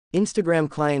Instagram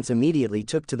clients immediately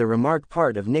took to the remark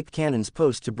part of Nick Cannon's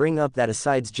post to bring up that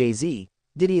asides Jay Z,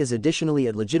 Diddy is additionally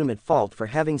at legitimate fault for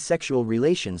having sexual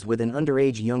relations with an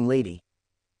underage young lady.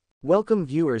 Welcome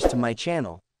viewers to my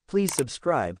channel. Please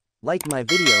subscribe, like my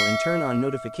video and turn on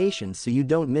notifications so you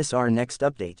don't miss our next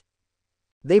update.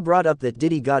 They brought up that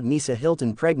Diddy got Misa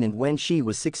Hilton pregnant when she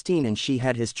was 16 and she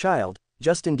had his child,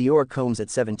 Justin Dior Combs, at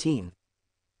 17.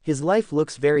 His life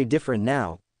looks very different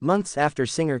now, months after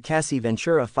singer Cassie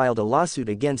Ventura filed a lawsuit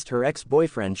against her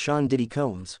ex-boyfriend Sean Diddy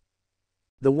Combs.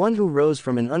 The one who rose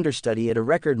from an understudy at a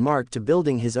record mark to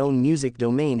building his own music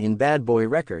domain in Bad Boy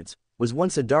Records, was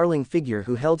once a darling figure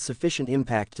who held sufficient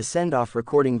impact to send off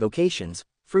recording Vocations,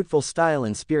 Fruitful Style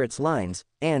and Spirits lines,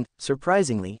 and,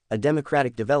 surprisingly, a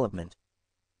democratic development.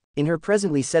 In her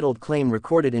presently settled claim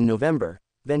recorded in November,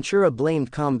 Ventura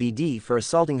blamed Combs BD for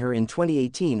assaulting her in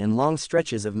 2018 and long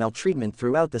stretches of maltreatment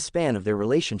throughout the span of their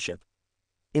relationship.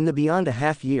 In the beyond a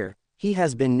half year, he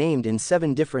has been named in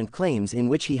 7 different claims in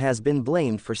which he has been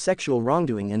blamed for sexual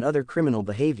wrongdoing and other criminal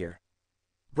behavior.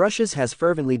 Brushes has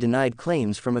fervently denied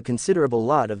claims from a considerable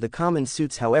lot of the common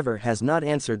suits, however has not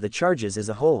answered the charges as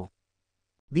a whole.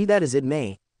 Be that as it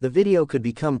may, the video could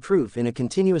become proof in a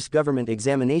continuous government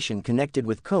examination connected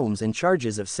with Combs and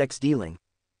charges of sex dealing.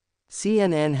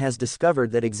 CNN has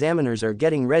discovered that examiners are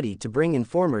getting ready to bring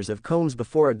informers of Combs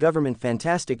before a government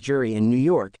fantastic jury in New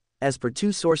York, as per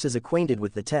 2 sources acquainted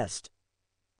with the test.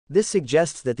 This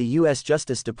suggests that the U.S.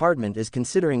 Justice Department is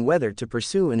considering whether to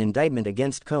pursue an indictment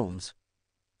against Combs.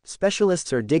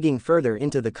 Specialists are digging further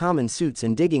into the common suits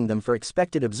and digging them for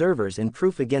expected observers and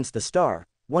proof against the star,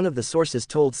 one of the sources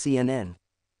told CNN.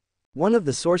 One of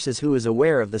the sources who is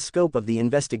aware of the scope of the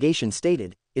investigation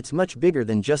stated, "It's much bigger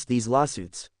than just these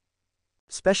lawsuits."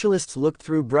 Specialists looked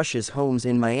through Brush's homes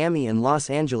in Miami and Los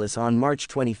Angeles on March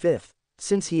 25,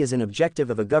 since he is an objective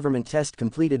of a government test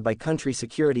completed by Country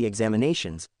Security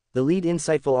Examinations, the lead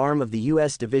insightful arm of the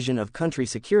U.S. Division of Country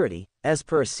Security, as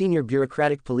per a senior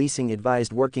bureaucratic policing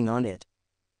advised working on it.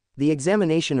 The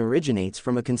examination originates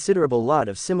from a considerable lot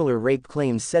of similar rape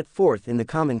claims set forth in the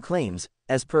common claims,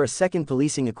 as per a second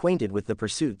policing acquainted with the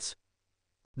pursuits.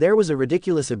 There was a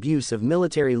ridiculous abuse of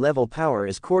military-level power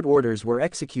as court orders were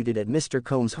executed at Mr.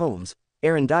 Combs' homes,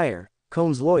 Aaron Dyer,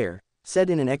 Combs' lawyer, said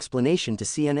in an explanation to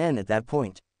CNN at that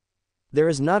point. There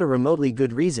is not a remotely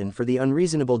good reason for the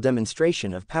unreasonable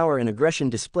demonstration of power and aggression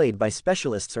displayed by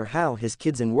specialists or how his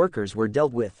kids and workers were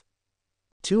dealt with.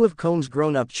 2 of Combs'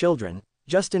 grown-up children,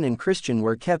 Justin and Christian,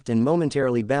 were kept and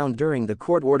momentarily bound during the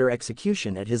court order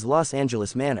execution at his Los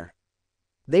Angeles manor.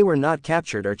 They were not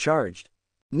captured or charged.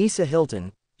 Misa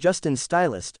Hilton, Justin's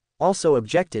stylist, also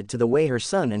objected to the way her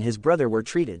son and his brother were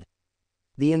treated.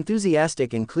 "The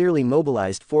enthusiastic and clearly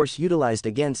mobilized force utilized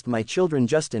against my children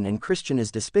Justin and Christian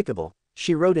is despicable,"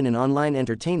 she wrote in an online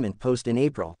entertainment post in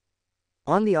April.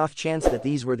 On the off chance that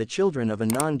these were the children of a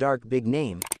non-dark big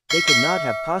name, they could not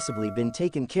have possibly been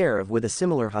taken care of with a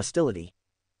similar hostility.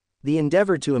 The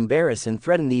endeavor to embarrass and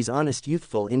threaten these honest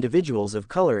youthful individuals of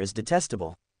color is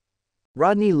detestable.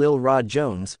 Rodney Lil Rod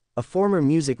Jones, a former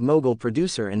music mogul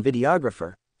producer and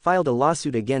videographer, filed a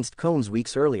lawsuit against Combs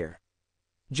weeks earlier.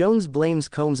 Jones blames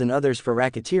Combs and others for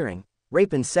racketeering,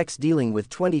 rape and sex dealing with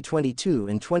 2022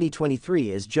 and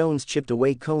 2023 as Jones chipped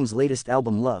away Combs' latest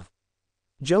album Love.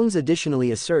 Jones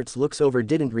additionally asserts Looks Over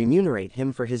didn't remunerate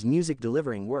him for his music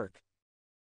delivering work.